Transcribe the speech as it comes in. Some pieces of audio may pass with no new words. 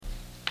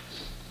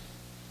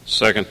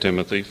2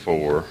 Timothy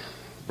 4,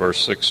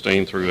 verse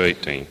 16 through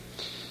 18.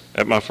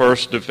 At my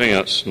first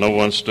defense no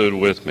one stood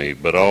with me,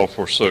 but all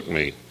forsook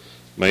me.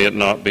 May it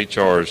not be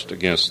charged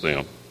against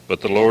them.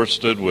 But the Lord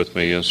stood with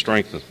me and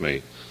strengthened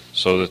me,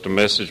 so that the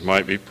message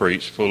might be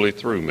preached fully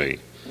through me,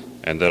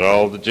 and that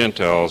all the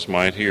Gentiles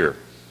might hear.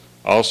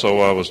 Also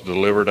I was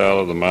delivered out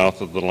of the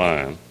mouth of the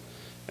lion,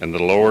 and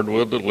the Lord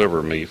will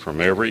deliver me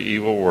from every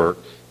evil work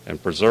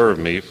and preserve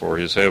me for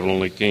his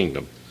heavenly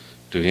kingdom.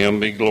 To him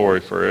be glory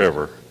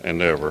forever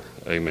and ever.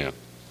 Amen.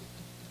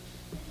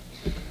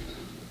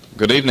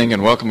 Good evening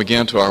and welcome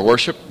again to our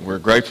worship. We're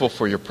grateful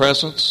for your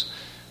presence.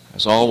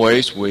 As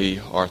always, we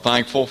are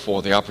thankful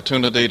for the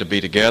opportunity to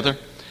be together,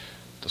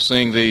 to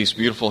sing these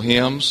beautiful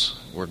hymns.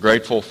 We're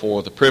grateful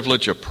for the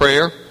privilege of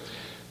prayer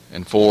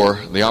and for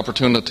the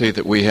opportunity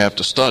that we have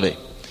to study.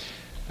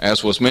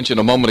 As was mentioned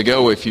a moment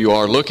ago, if you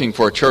are looking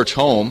for a church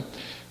home,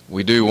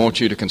 we do want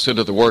you to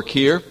consider the work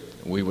here.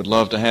 We would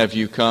love to have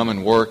you come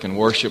and work and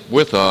worship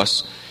with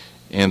us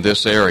in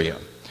this area.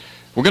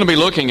 We're going to be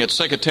looking at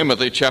 2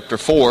 Timothy chapter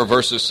 4,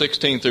 verses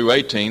 16 through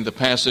 18, the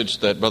passage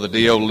that Brother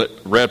Dio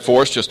read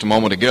for us just a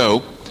moment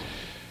ago.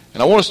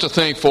 And I want us to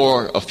think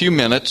for a few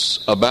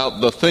minutes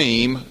about the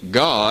theme,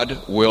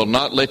 God will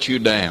not let you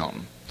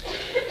down.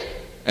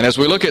 And as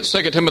we look at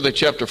 2 Timothy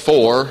chapter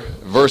 4,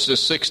 verses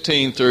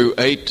 16 through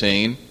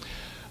 18,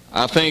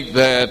 I think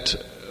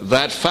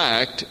that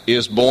fact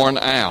is borne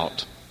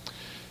out.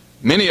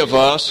 Many of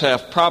us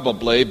have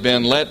probably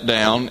been let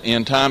down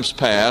in times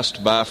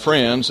past by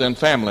friends and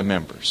family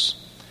members.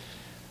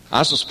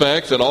 I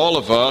suspect that all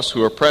of us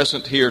who are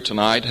present here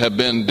tonight have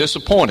been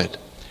disappointed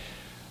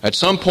at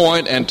some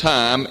point in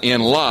time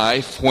in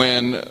life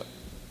when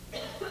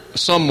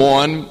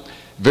someone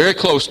very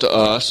close to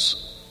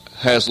us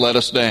has let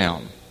us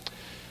down.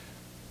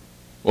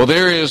 Well,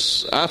 there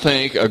is, I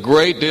think, a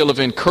great deal of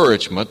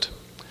encouragement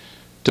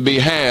to be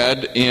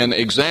had in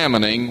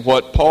examining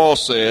what Paul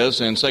says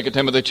in 2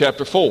 Timothy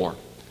chapter 4.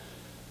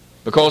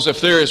 Because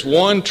if there is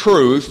one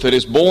truth that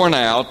is borne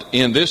out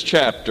in this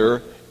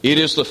chapter, it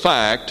is the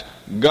fact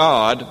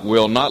God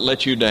will not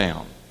let you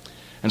down.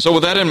 And so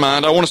with that in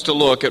mind, I want us to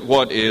look at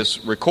what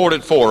is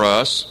recorded for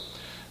us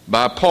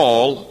by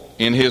Paul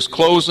in his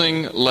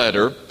closing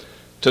letter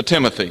to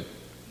Timothy.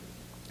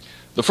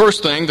 The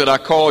first thing that I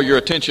call your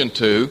attention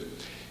to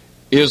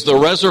is the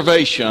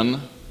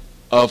reservation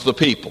of the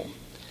people.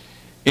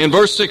 In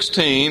verse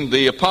 16,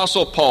 the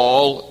Apostle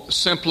Paul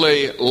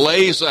simply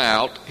lays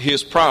out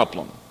his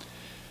problem.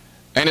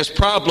 And his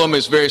problem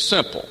is very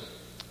simple,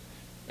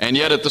 and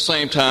yet at the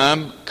same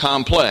time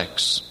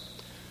complex.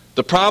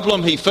 The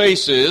problem he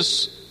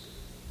faces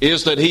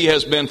is that he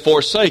has been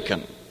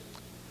forsaken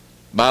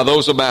by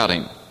those about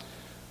him.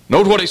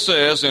 Note what he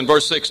says in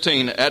verse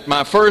 16, "At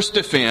my first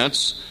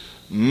defense,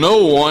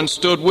 no one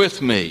stood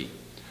with me,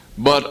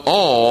 but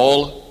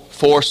all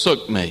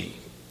forsook me."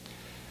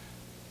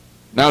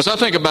 Now, as I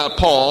think about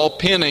Paul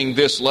penning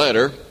this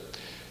letter,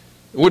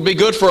 it would be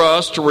good for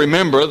us to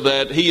remember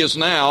that he is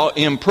now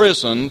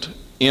imprisoned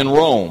in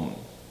Rome.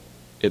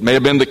 It may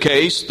have been the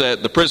case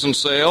that the prison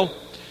cell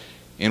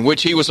in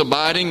which he was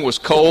abiding was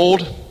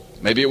cold,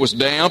 maybe it was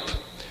damp,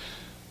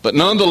 but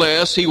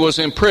nonetheless he was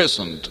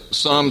imprisoned.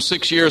 Some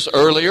 6 years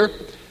earlier,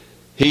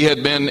 he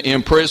had been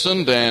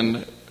imprisoned,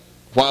 and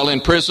while in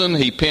prison,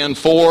 he penned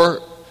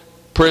 4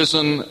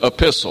 prison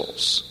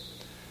epistles.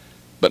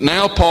 But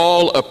now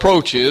Paul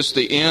approaches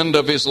the end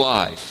of his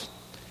life.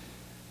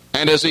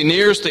 And as he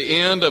nears the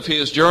end of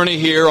his journey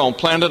here on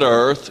planet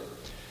Earth,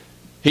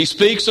 he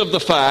speaks of the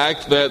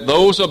fact that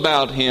those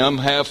about him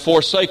have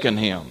forsaken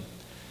him.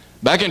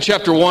 Back in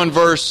chapter 1,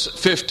 verse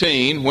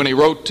 15, when he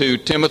wrote to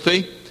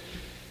Timothy,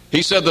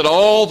 he said that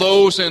all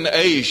those in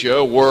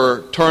Asia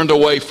were turned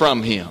away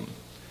from him.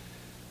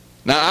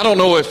 Now, I don't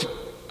know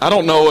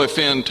if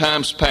in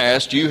times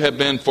past you have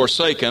been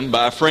forsaken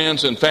by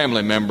friends and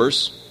family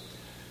members.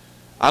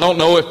 I don't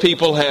know if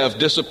people have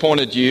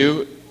disappointed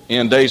you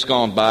in days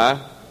gone by.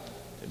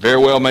 It very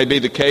well may be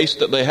the case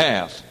that they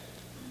have.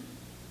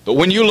 But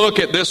when you look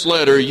at this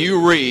letter, you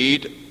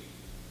read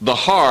the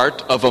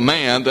heart of a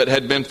man that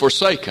had been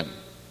forsaken.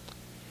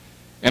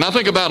 And I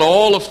think about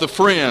all of the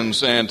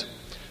friends and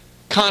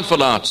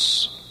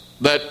confidants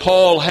that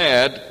Paul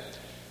had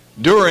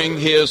during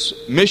his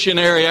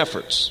missionary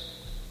efforts.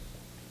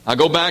 I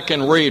go back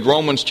and read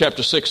Romans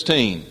chapter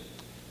 16.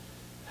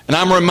 And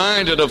I'm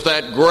reminded of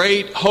that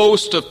great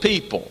host of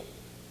people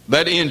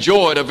that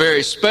enjoyed a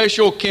very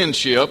special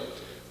kinship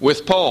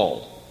with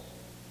Paul.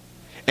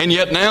 And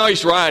yet now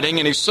he's writing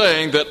and he's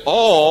saying that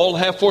all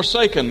have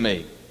forsaken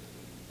me.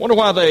 Wonder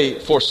why they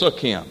forsook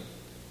him.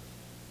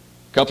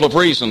 A couple of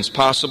reasons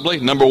possibly.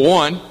 Number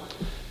one,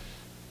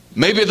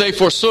 maybe they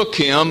forsook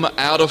him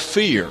out of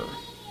fear.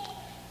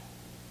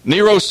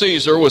 Nero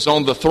Caesar was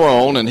on the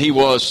throne, and he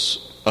was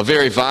a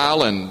very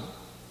vile and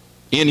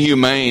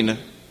inhumane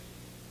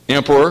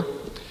emperor.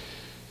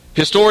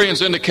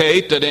 Historians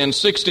indicate that in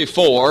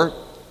 64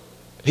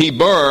 he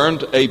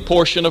burned a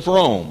portion of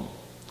Rome.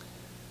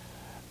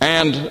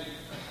 And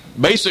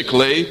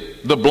basically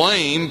the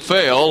blame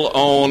fell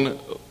on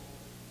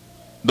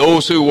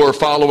those who were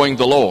following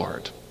the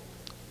Lord.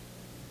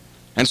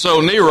 And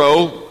so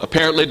Nero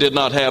apparently did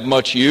not have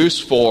much use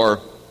for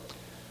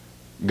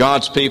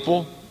God's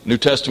people, New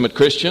Testament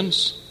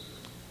Christians.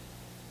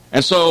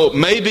 And so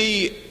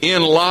maybe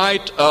in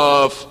light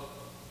of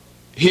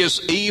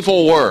his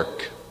evil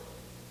work,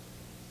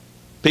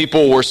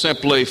 people were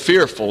simply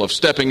fearful of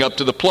stepping up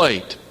to the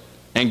plate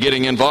and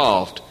getting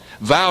involved,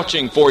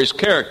 vouching for his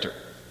character,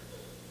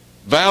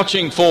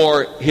 vouching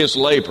for his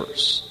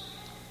labors.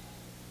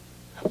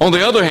 On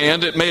the other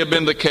hand, it may have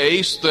been the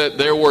case that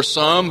there were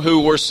some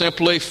who were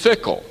simply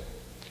fickle.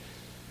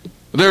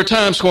 There are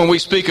times when we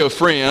speak of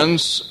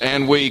friends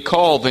and we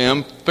call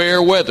them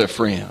fair weather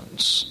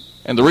friends.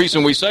 And the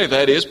reason we say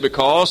that is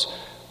because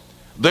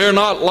they're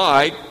not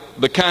like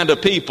the kind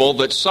of people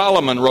that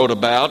Solomon wrote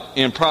about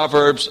in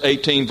Proverbs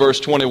 18 verse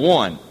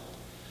 21.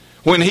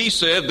 When he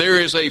said, there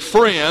is a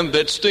friend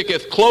that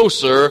sticketh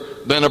closer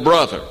than a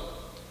brother.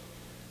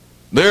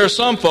 There are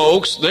some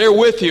folks, they're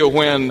with you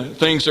when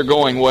things are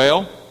going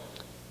well.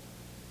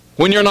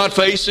 When you're not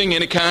facing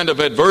any kind of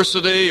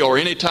adversity or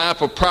any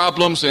type of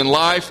problems in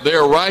life,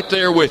 they're right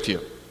there with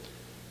you.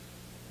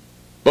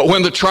 But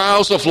when the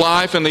trials of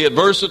life and the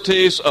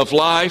adversities of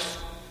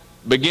life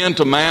begin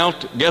to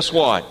mount, guess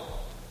what?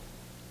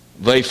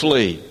 They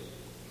flee.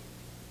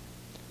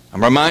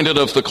 I'm reminded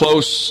of the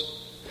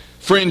close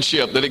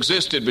friendship that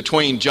existed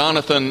between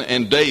Jonathan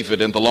and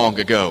David in the long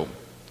ago.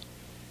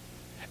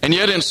 And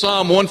yet in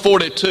Psalm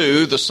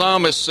 142, the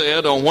psalmist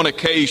said on one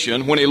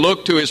occasion, when he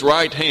looked to his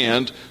right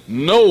hand,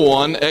 no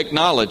one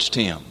acknowledged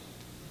him.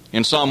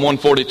 In Psalm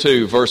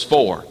 142, verse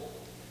 4.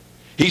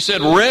 He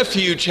said,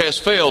 refuge has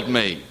failed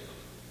me.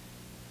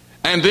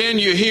 And then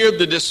you hear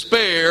the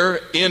despair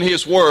in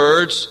his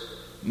words,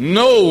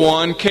 no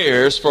one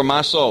cares for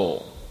my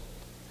soul.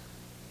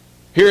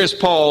 Here is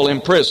Paul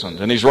imprisoned,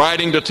 and he's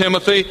writing to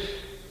Timothy,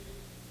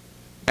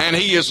 and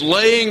he is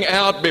laying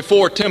out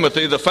before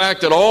Timothy the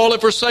fact that all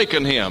have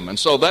forsaken him. And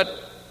so that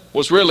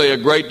was really a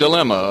great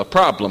dilemma, a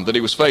problem that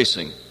he was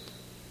facing.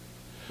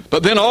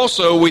 But then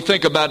also we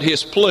think about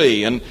his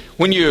plea. And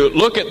when you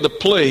look at the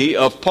plea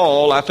of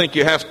Paul, I think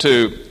you have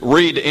to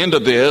read into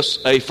this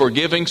a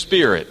forgiving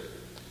spirit.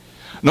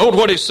 Note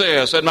what he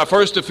says. At my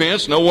first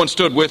offense, no one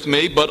stood with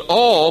me, but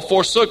all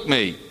forsook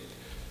me.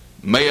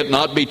 May it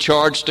not be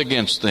charged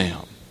against them.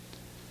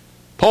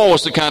 Paul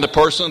was the kind of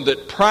person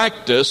that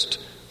practiced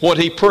what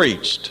he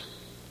preached.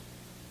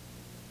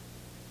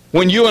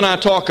 When you and I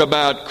talk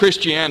about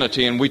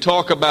Christianity and we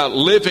talk about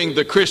living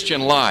the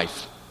Christian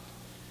life,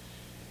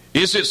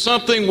 is it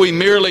something we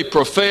merely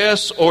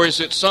profess, or is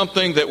it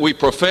something that we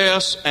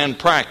profess and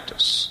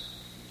practice?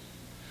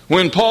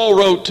 When Paul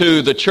wrote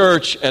to the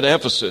church at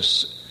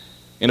Ephesus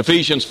in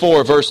Ephesians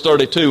 4 verse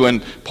 32,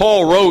 and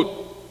Paul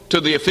wrote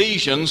to the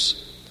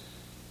Ephesians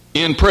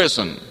in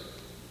prison,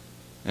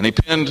 and he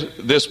penned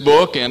this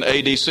book in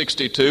AD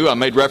 62. I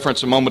made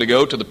reference a moment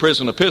ago to the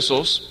prison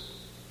epistles.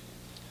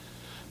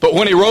 But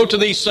when he wrote to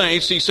these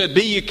saints, he said,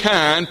 be ye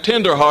kind,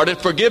 tenderhearted,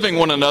 forgiving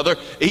one another,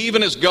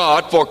 even as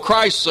God, for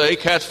Christ's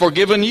sake, hath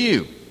forgiven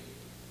you.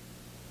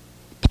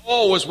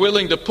 Paul was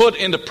willing to put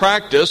into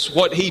practice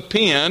what he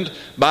penned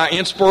by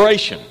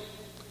inspiration.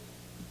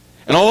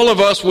 And all of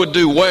us would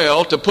do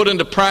well to put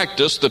into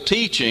practice the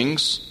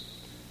teachings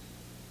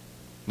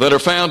that are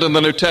found in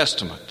the New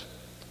Testament.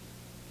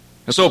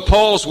 And so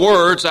Paul's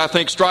words, I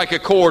think, strike a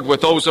chord with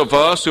those of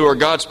us who are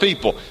God's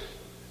people.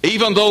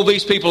 Even though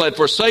these people had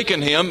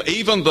forsaken him,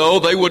 even though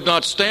they would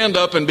not stand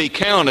up and be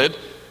counted,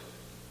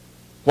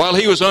 while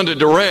he was under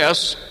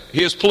duress,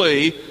 his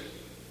plea,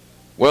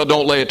 well,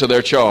 don't lay it to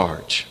their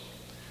charge.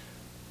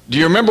 Do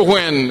you remember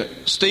when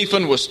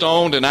Stephen was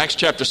stoned in Acts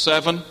chapter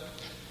 7?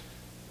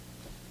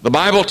 The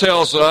Bible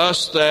tells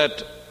us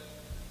that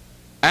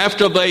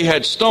after they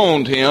had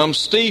stoned him,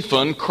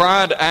 Stephen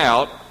cried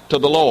out to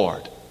the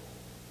Lord.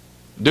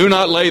 Do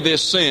not lay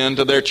this sin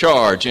to their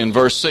charge, in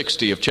verse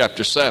 60 of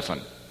chapter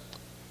 7.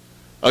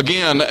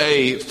 Again,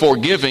 a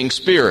forgiving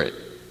spirit.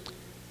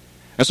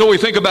 And so we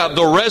think about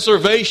the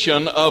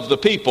reservation of the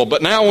people.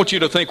 But now I want you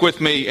to think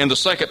with me in the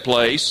second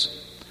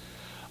place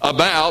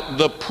about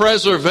the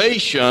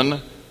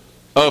preservation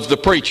of the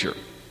preacher.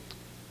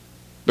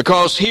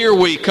 Because here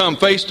we come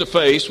face to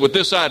face with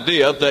this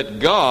idea that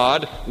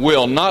God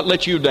will not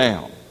let you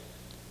down.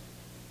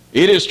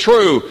 It is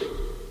true,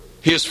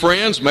 his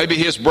friends, maybe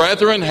his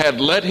brethren,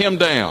 had let him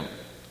down.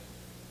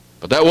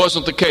 But that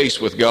wasn't the case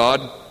with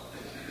God.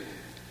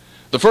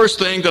 The first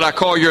thing that I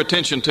call your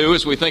attention to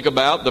as we think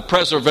about the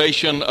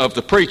preservation of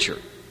the preacher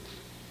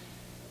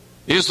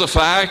is the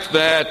fact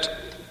that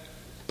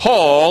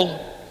Paul,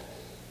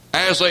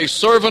 as a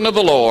servant of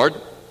the Lord,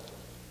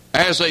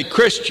 as a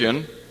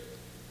Christian,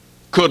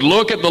 could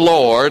look at the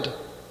Lord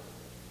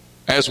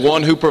as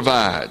one who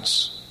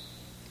provides.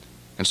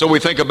 And so we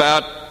think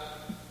about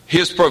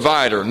his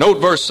provider.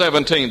 Note verse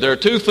 17. There are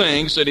two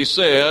things that he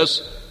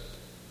says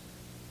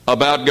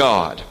about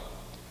God.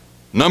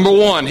 Number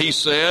one, he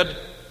said,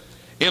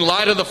 in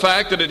light of the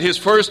fact that at his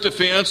first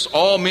offense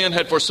all men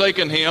had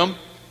forsaken him,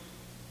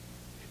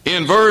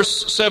 in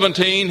verse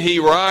 17 he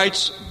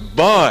writes,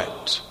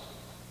 but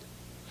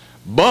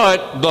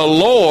but the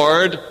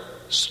Lord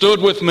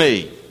stood with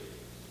me.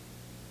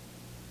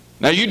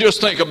 Now you just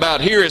think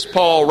about, here is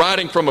Paul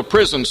writing from a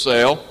prison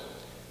cell,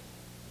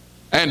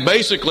 and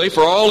basically,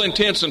 for all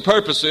intents and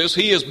purposes,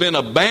 he has been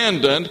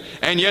abandoned,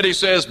 and yet he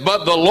says,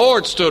 but the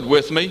Lord stood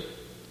with me.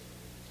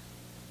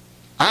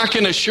 I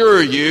can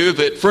assure you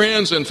that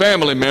friends and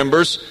family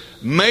members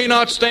may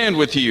not stand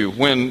with you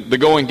when the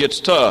going gets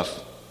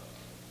tough.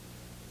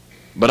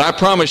 But I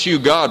promise you,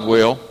 God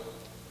will.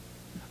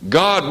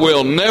 God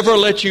will never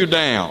let you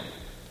down.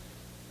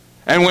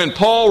 And when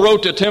Paul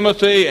wrote to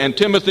Timothy, and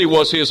Timothy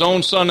was his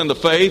own son in the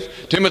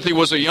faith, Timothy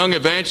was a young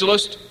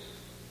evangelist,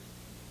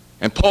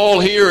 and Paul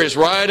here is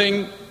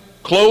writing,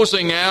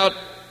 closing out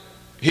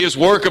his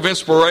work of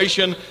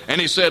inspiration, and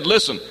he said,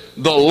 listen,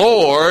 the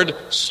Lord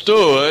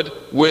stood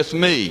with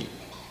me.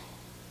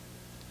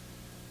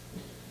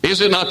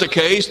 Is it not the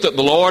case that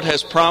the Lord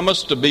has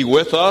promised to be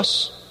with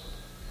us,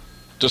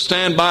 to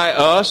stand by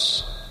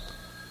us?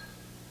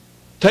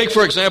 Take,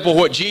 for example,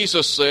 what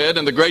Jesus said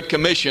in the Great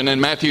Commission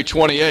in Matthew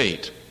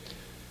 28.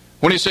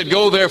 When he said,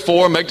 go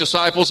therefore, make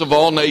disciples of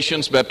all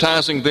nations,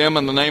 baptizing them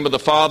in the name of the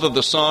Father,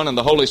 the Son, and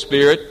the Holy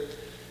Spirit,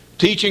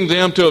 teaching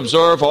them to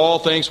observe all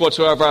things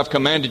whatsoever I've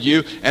commanded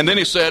you. And then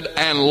he said,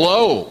 and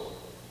lo,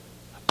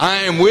 I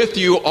am with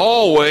you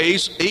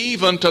always,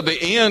 even to the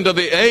end of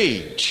the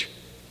age.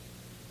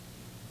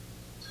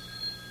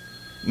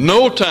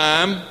 No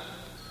time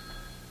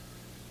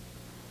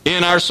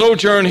in our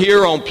sojourn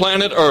here on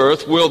planet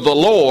Earth will the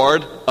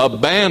Lord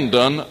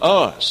abandon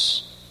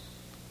us.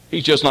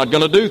 He's just not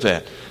going to do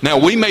that. Now,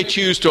 we may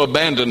choose to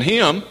abandon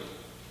Him.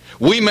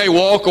 We may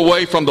walk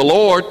away from the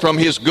Lord, from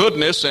His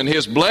goodness and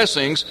His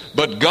blessings,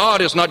 but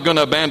God is not going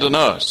to abandon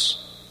us.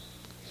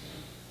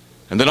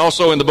 And then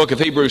also in the book of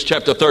Hebrews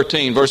chapter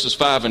 13, verses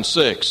 5 and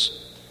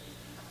 6,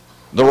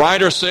 the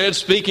writer said,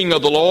 speaking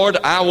of the Lord,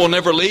 I will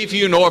never leave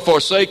you nor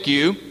forsake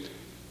you,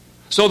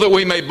 so that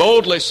we may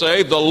boldly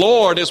say, the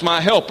Lord is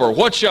my helper.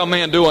 What shall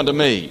man do unto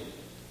me?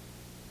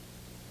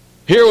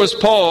 Here was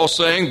Paul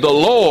saying, the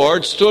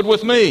Lord stood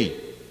with me.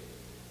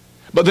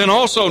 But then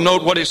also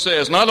note what he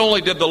says. Not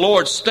only did the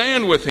Lord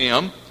stand with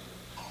him,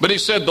 but he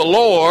said the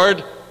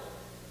Lord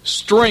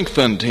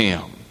strengthened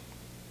him.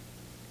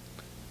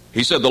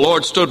 He said, the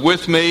Lord stood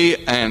with me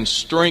and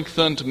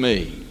strengthened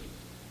me.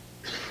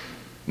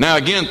 Now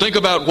again, think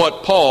about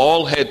what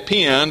Paul had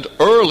penned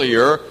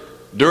earlier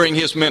during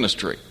his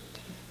ministry.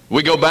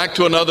 We go back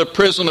to another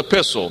prison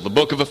epistle, the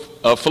book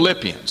of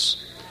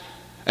Philippians.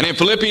 And in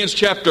Philippians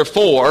chapter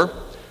 4,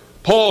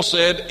 Paul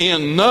said,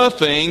 in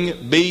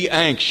nothing be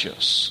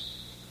anxious,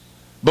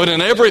 but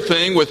in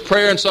everything with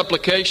prayer and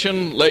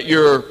supplication,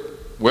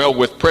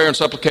 with prayer and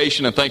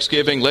supplication and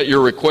thanksgiving, let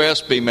your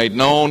requests be made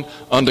known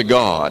unto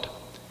God.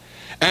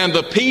 And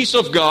the peace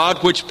of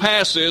God, which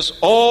passes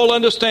all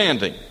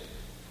understanding,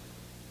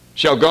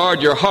 shall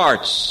guard your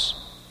hearts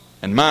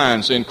and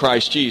minds in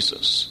Christ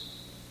Jesus.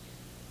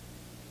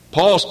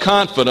 Paul's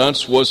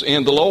confidence was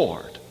in the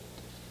Lord.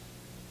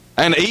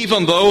 And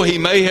even though he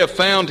may have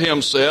found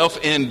himself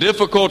in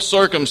difficult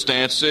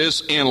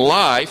circumstances in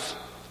life,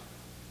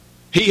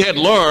 he had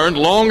learned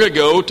long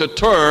ago to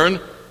turn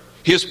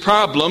his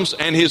problems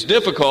and his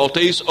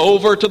difficulties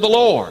over to the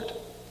Lord.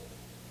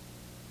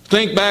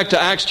 Think back to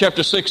Acts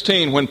chapter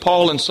 16 when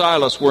Paul and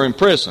Silas were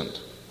imprisoned.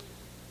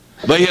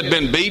 They had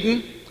been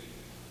beaten.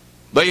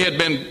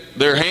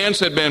 Their hands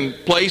had been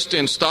placed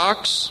in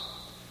stocks.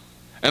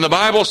 And the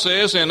Bible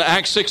says in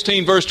Acts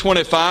 16 verse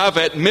 25,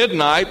 at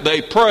midnight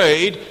they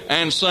prayed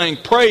and sang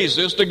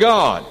praises to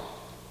God.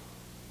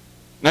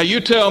 Now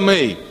you tell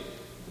me,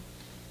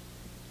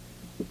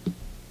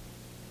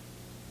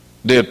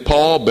 did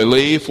Paul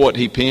believe what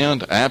he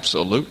penned?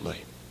 Absolutely.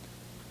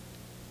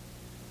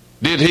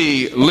 Did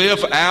he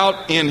live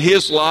out in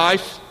his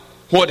life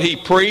what he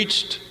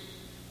preached,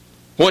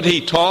 what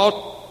he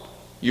taught?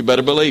 You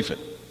better believe it.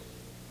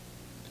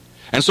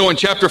 And so in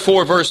chapter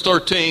 4, verse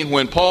 13,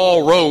 when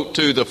Paul wrote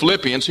to the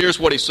Philippians, here's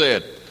what he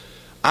said.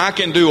 I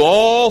can do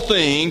all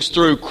things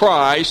through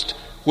Christ,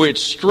 which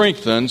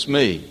strengthens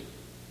me.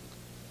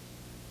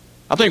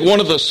 I think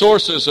one of the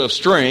sources of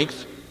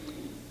strength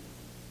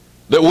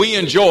that we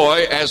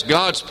enjoy as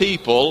God's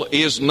people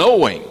is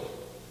knowing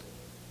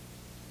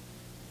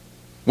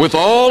with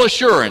all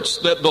assurance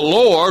that the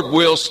Lord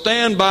will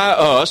stand by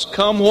us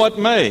come what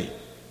may.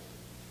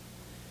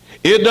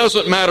 It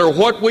doesn't matter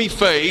what we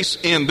face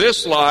in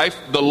this life,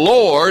 the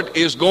Lord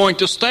is going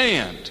to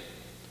stand.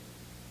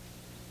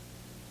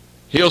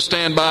 He'll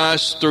stand by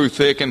us through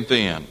thick and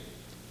thin.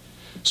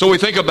 So we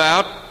think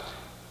about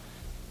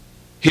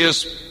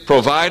His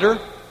provider,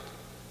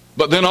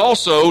 but then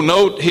also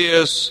note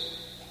His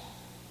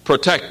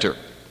protector.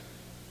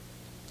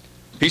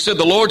 He said,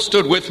 the Lord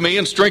stood with me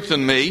and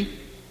strengthened me,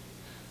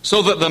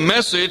 so that the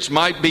message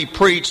might be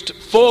preached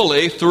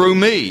fully through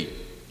me,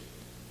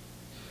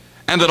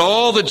 and that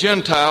all the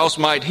Gentiles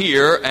might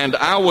hear, and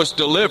I was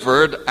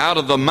delivered out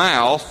of the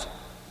mouth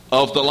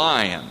of the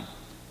lion.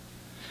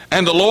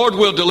 And the Lord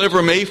will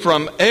deliver me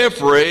from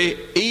every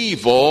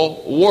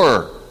evil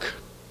work.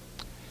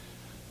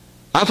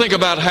 I think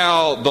about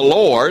how the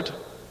Lord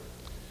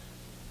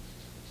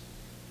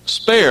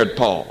spared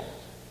Paul.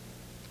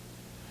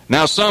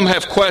 Now, some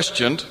have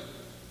questioned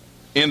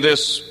in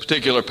this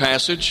particular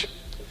passage,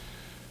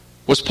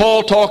 was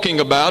Paul talking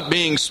about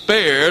being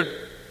spared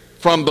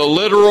from the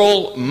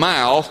literal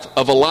mouth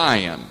of a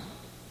lion?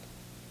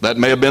 That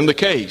may have been the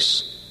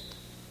case.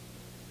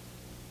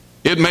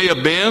 It may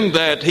have been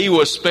that he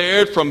was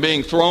spared from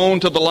being thrown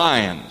to the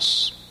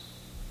lions,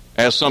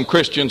 as some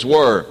Christians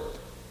were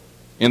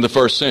in the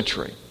first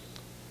century.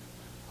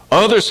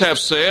 Others have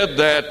said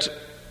that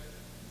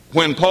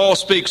when Paul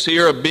speaks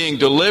here of being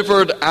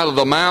delivered out of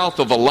the mouth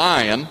of a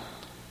lion,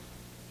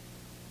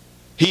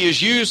 he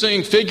is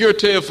using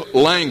figurative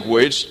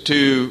language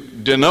to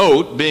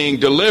denote being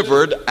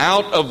delivered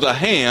out of the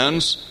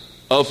hands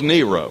of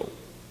Nero.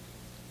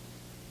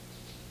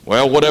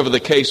 Well, whatever the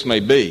case may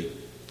be,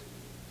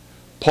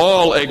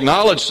 Paul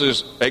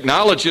acknowledges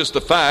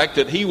the fact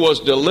that he was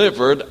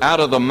delivered out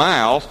of the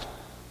mouth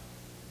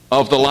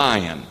of the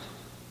lion.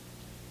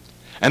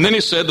 And then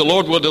he said, the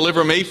Lord will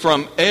deliver me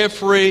from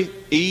every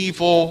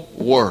evil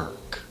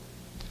work.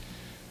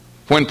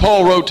 When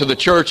Paul wrote to the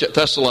church at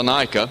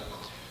Thessalonica,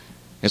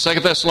 in 2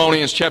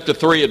 Thessalonians chapter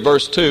 3 at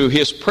verse 2,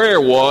 his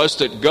prayer was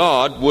that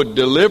God would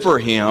deliver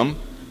him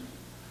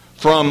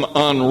from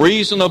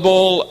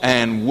unreasonable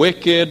and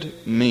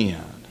wicked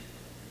men.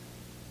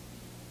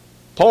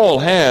 Paul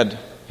had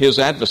his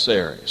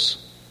adversaries.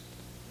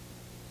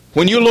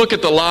 When you look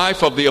at the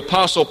life of the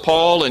Apostle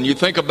Paul and you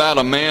think about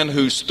a man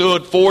who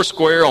stood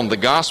foursquare on the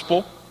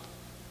gospel,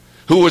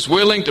 who was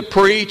willing to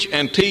preach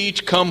and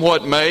teach come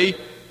what may,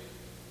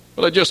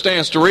 well, it just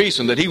stands to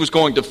reason that he was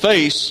going to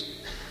face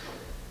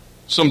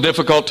some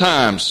difficult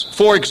times.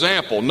 For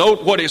example,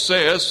 note what he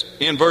says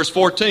in verse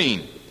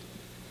 14.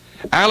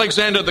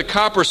 Alexander the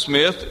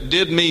coppersmith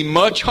did me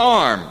much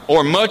harm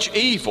or much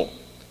evil.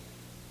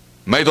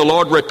 May the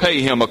Lord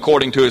repay him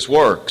according to his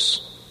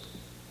works.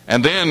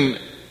 And then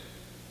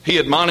he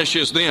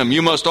admonishes them,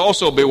 you must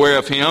also beware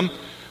of him,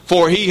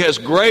 for he has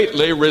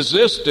greatly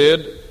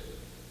resisted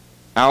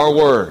our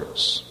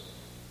words.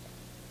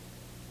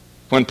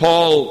 When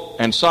Paul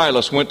and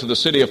Silas went to the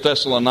city of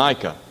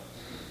Thessalonica,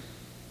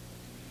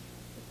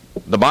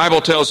 the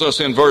Bible tells us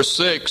in verse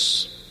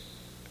 6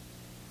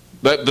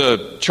 that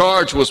the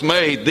charge was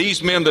made,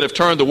 these men that have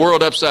turned the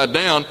world upside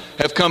down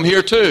have come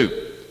here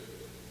too.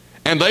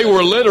 And they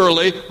were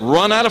literally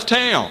run out of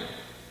town.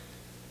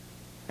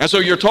 And so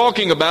you're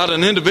talking about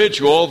an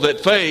individual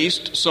that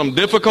faced some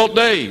difficult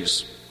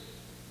days.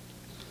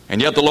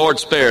 And yet the Lord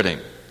spared him.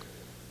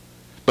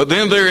 But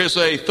then there is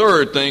a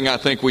third thing I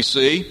think we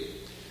see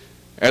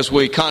as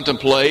we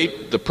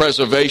contemplate the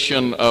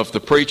preservation of the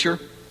preacher.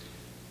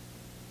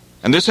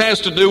 And this has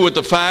to do with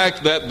the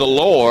fact that the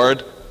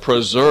Lord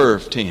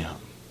preserved him.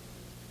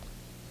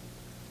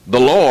 The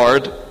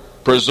Lord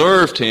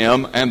preserved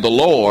him, and the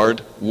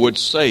Lord would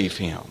save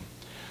him.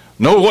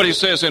 Note what he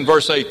says in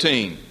verse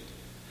 18.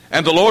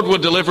 And the Lord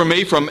would deliver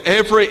me from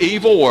every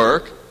evil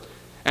work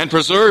and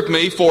preserve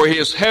me for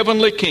his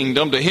heavenly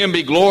kingdom. To him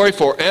be glory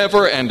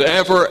forever and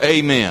ever.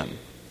 Amen.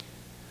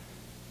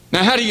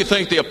 Now, how do you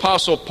think the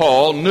Apostle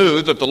Paul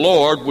knew that the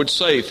Lord would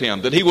save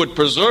him, that he would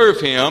preserve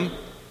him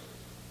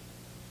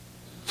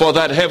for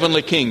that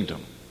heavenly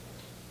kingdom?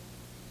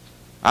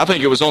 I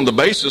think it was on the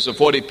basis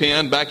of what he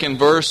penned back in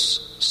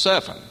verse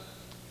 7.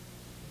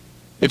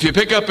 If you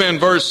pick up in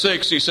verse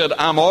 6, he said,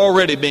 I'm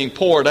already being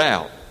poured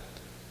out.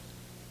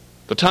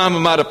 The time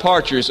of my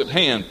departure is at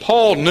hand.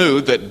 Paul knew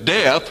that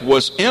death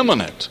was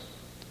imminent.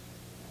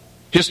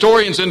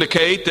 Historians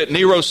indicate that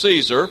Nero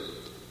Caesar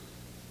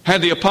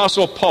had the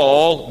Apostle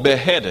Paul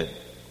beheaded.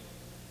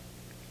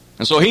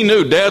 And so he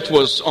knew death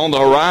was on the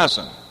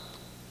horizon.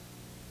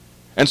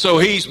 And so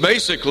he's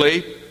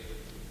basically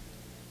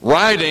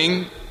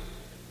writing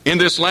in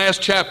this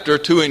last chapter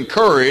to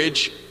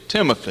encourage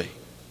Timothy.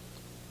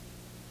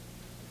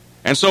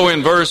 And so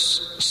in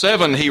verse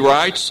 7 he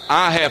writes,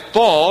 I have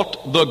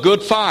fought the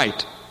good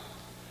fight.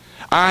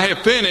 I have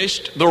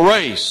finished the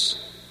race.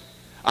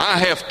 I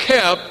have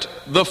kept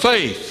the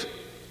faith.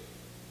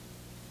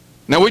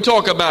 Now we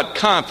talk about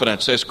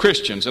confidence as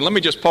Christians, and let me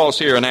just pause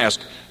here and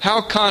ask,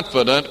 how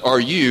confident are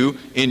you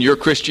in your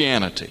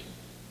Christianity?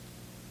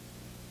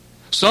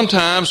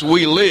 Sometimes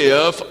we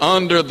live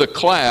under the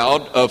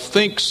cloud of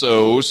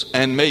think-sos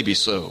and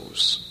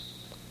maybe-sos.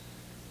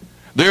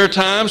 There are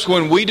times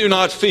when we do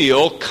not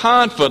feel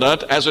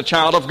confident as a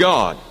child of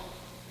God.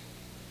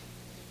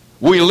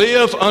 We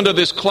live under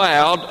this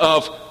cloud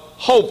of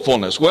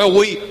hopefulness. Well,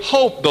 we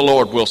hope the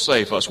Lord will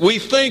save us. We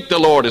think the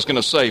Lord is going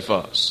to save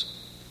us.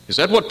 Is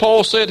that what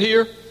Paul said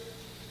here?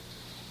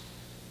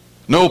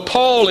 No,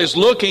 Paul is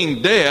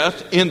looking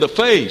death in the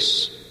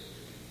face.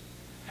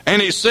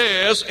 And he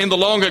says in the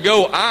long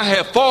ago, I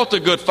have fought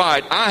the good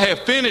fight. I have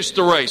finished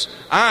the race.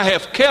 I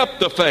have kept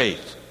the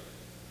faith.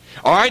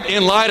 All right,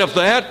 in light of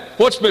that,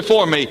 what's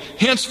before me?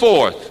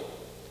 Henceforth,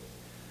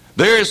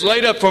 there is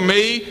laid up for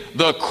me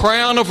the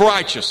crown of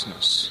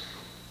righteousness,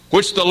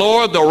 which the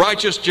Lord, the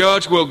righteous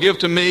judge, will give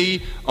to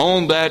me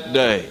on that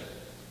day.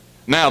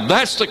 Now,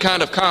 that's the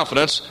kind of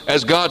confidence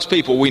as God's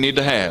people we need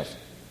to have.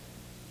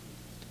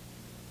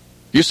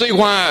 You see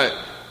why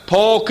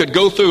Paul could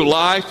go through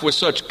life with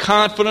such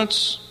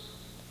confidence?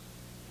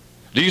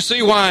 Do you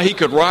see why he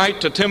could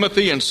write to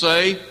Timothy and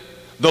say,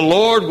 "The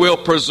Lord will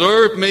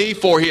preserve me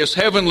for His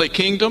heavenly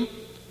kingdom"?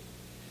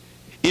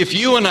 If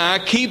you and I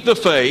keep the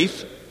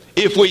faith,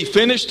 if we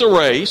finish the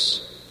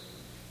race,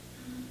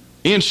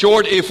 in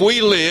short, if we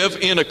live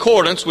in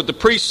accordance with the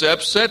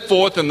precepts set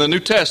forth in the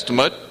New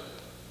Testament,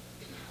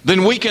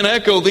 then we can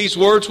echo these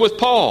words with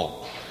Paul.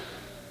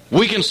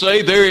 We can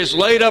say, "There is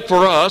laid up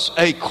for us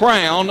a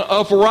crown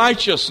of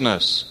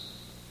righteousness,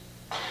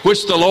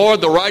 which the Lord,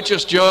 the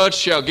righteous judge,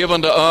 shall give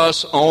unto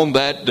us on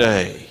that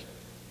day."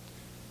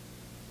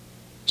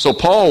 So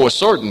Paul was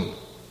certain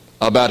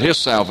about his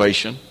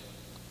salvation.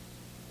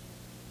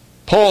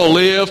 Paul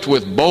lived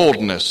with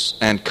boldness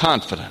and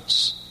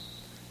confidence.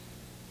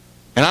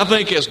 And I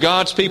think as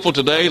God's people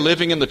today,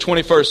 living in the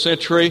 21st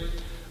century,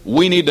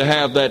 we need to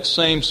have that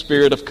same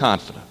spirit of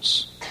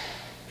confidence.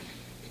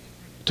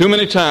 Too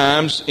many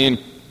times in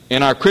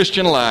our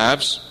Christian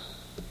lives,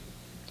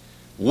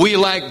 we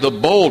lack the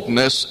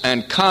boldness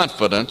and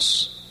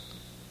confidence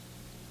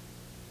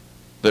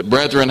that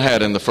brethren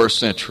had in the first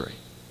century.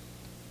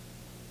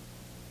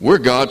 We're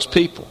God's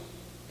people.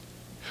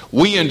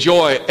 We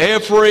enjoy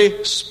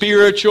every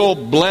spiritual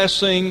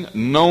blessing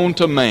known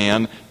to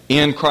man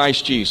in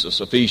Christ Jesus,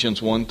 Ephesians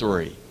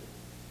 1:3.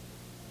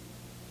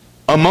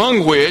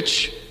 Among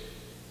which,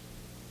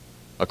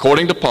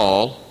 according to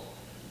Paul,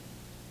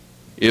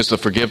 is the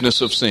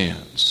forgiveness of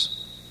sins.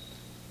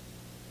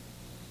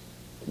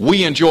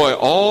 We enjoy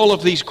all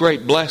of these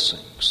great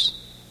blessings.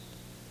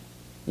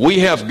 We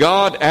have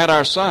God at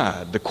our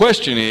side. The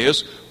question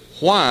is,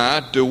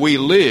 why do we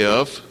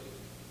live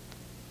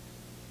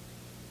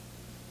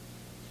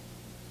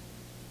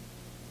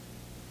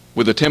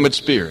with a timid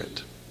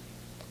spirit?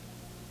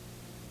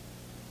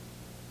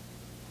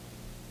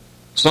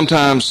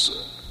 Sometimes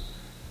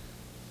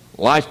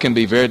life can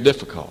be very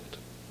difficult.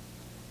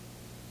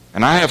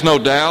 And I have no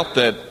doubt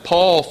that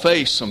Paul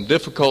faced some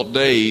difficult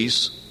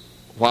days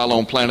while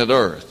on planet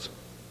Earth.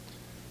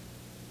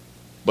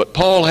 But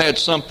Paul had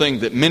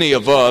something that many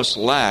of us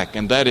lack,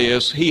 and that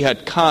is he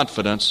had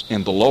confidence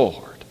in the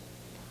Lord.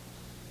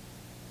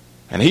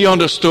 And he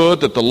understood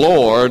that the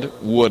Lord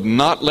would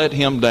not let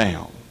him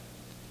down.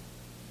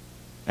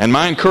 And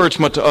my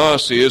encouragement to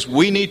us is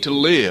we need to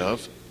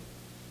live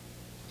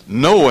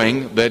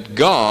knowing that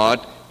God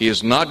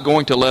is not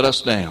going to let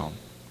us down.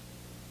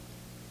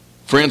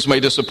 Friends may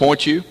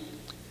disappoint you.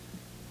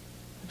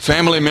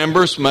 Family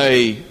members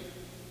may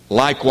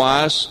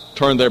likewise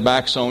turn their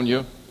backs on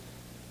you,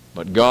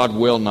 but God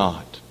will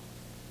not.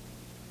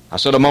 I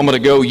said a moment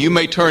ago, you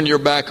may turn your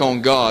back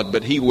on God,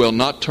 but He will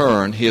not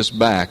turn His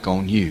back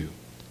on you.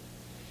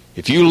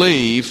 If you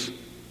leave,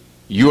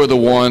 you are the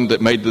one that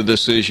made the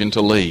decision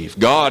to leave.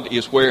 God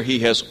is where He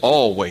has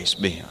always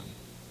been.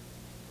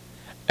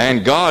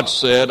 And God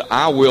said,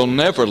 "I will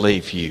never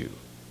leave you,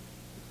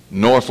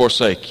 nor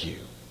forsake you."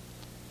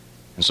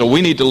 And so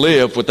we need to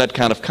live with that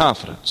kind of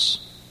confidence.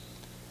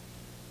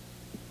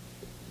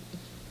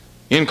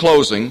 In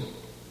closing,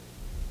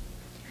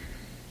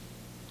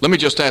 let me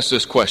just ask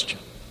this question.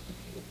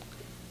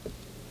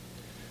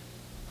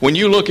 When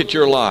you look at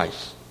your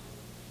life,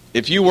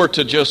 if you were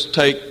to just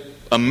take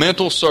a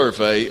mental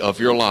survey of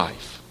your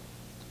life,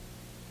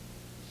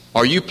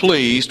 are you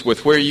pleased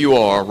with where you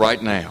are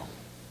right now?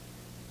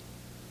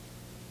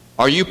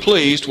 Are you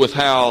pleased with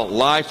how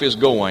life is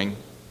going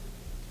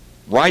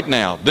right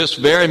now, this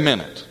very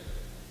minute?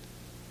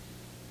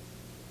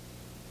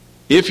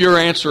 If your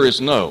answer is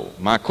no,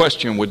 my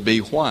question would be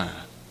why?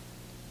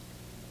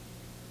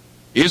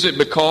 Is it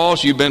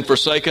because you've been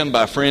forsaken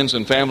by friends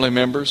and family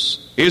members?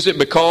 Is it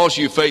because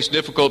you face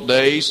difficult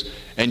days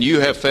and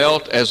you have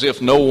felt as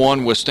if no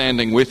one was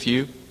standing with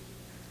you?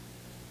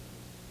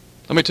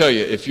 Let me tell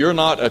you, if you're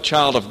not a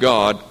child of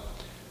God,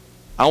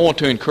 I want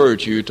to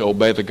encourage you to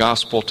obey the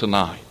gospel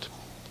tonight.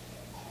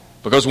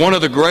 Because one of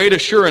the great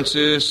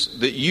assurances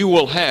that you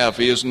will have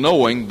is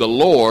knowing the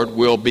Lord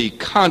will be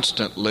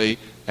constantly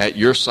at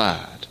your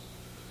side.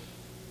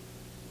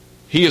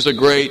 He is a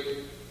great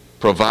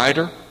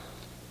provider.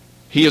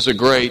 He is a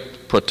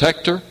great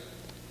protector.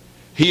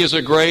 He is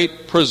a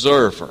great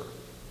preserver.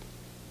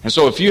 And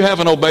so if you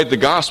haven't obeyed the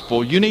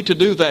gospel, you need to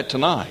do that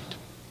tonight.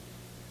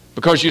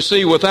 Because you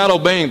see, without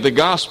obeying the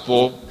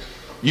gospel,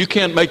 you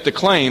can't make the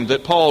claim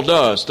that Paul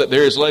does, that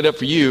there is laid up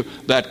for you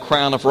that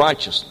crown of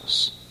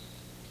righteousness.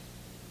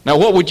 Now,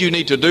 what would you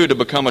need to do to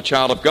become a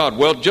child of God?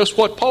 Well, just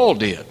what Paul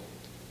did.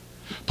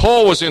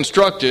 Paul was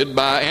instructed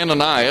by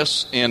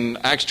Ananias in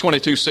Acts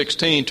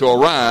 22:16 to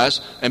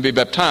arise and be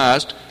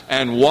baptized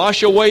and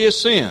wash away his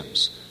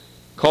sins,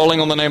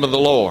 calling on the name of the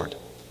Lord.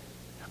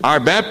 Our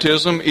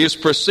baptism is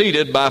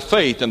preceded by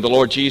faith in the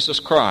Lord Jesus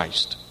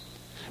Christ,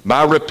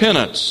 by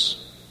repentance,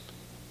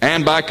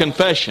 and by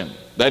confession.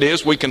 That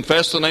is, we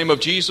confess the name of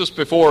Jesus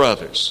before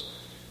others,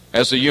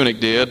 as the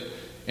eunuch did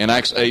in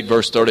Acts 8,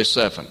 verse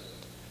 37.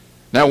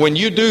 Now, when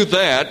you do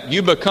that,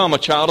 you become a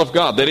child of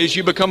God. That is,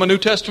 you become a New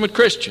Testament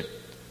Christian.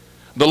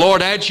 The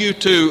Lord adds you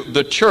to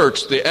the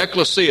church, the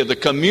ecclesia, the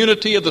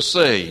community of the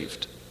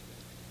saved.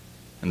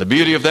 And the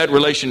beauty of that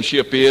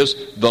relationship is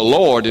the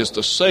Lord is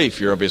the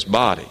Savior of his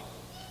body.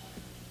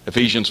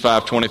 Ephesians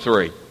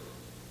 5:23.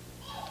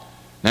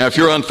 Now, if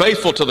you're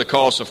unfaithful to the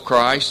cause of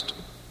Christ,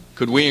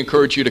 could we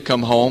encourage you to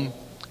come home?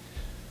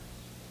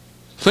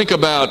 Think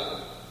about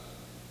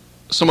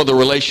some of the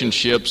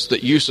relationships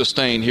that you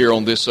sustain here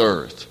on this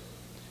earth.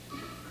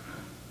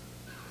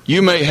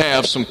 You may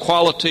have some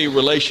quality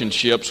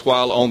relationships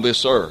while on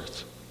this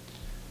earth.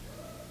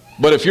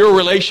 But if your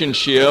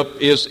relationship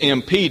is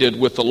impeded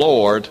with the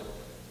Lord,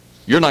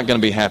 you're not going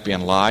to be happy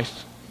in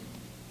life.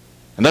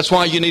 And that's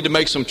why you need to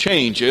make some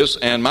changes,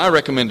 and my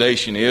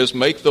recommendation is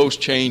make those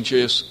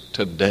changes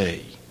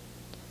today.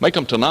 Make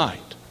them tonight.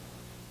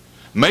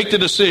 Make the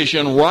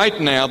decision right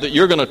now that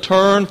you're going to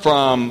turn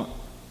from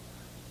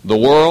the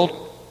world,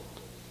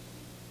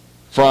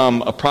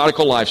 from a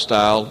prodigal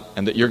lifestyle,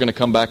 and that you're going to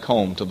come back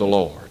home to the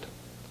Lord.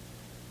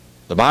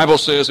 The Bible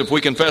says if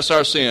we confess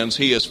our sins,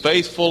 He is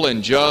faithful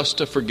and just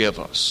to forgive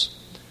us,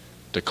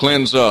 to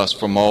cleanse us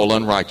from all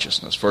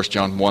unrighteousness. 1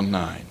 John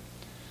 1:9.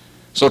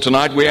 So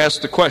tonight we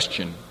ask the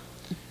question,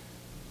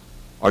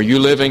 are you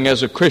living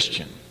as a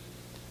Christian?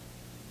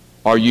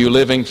 Are you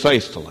living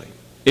faithfully?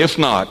 If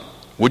not,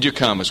 would you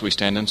come as we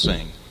stand and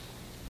sing?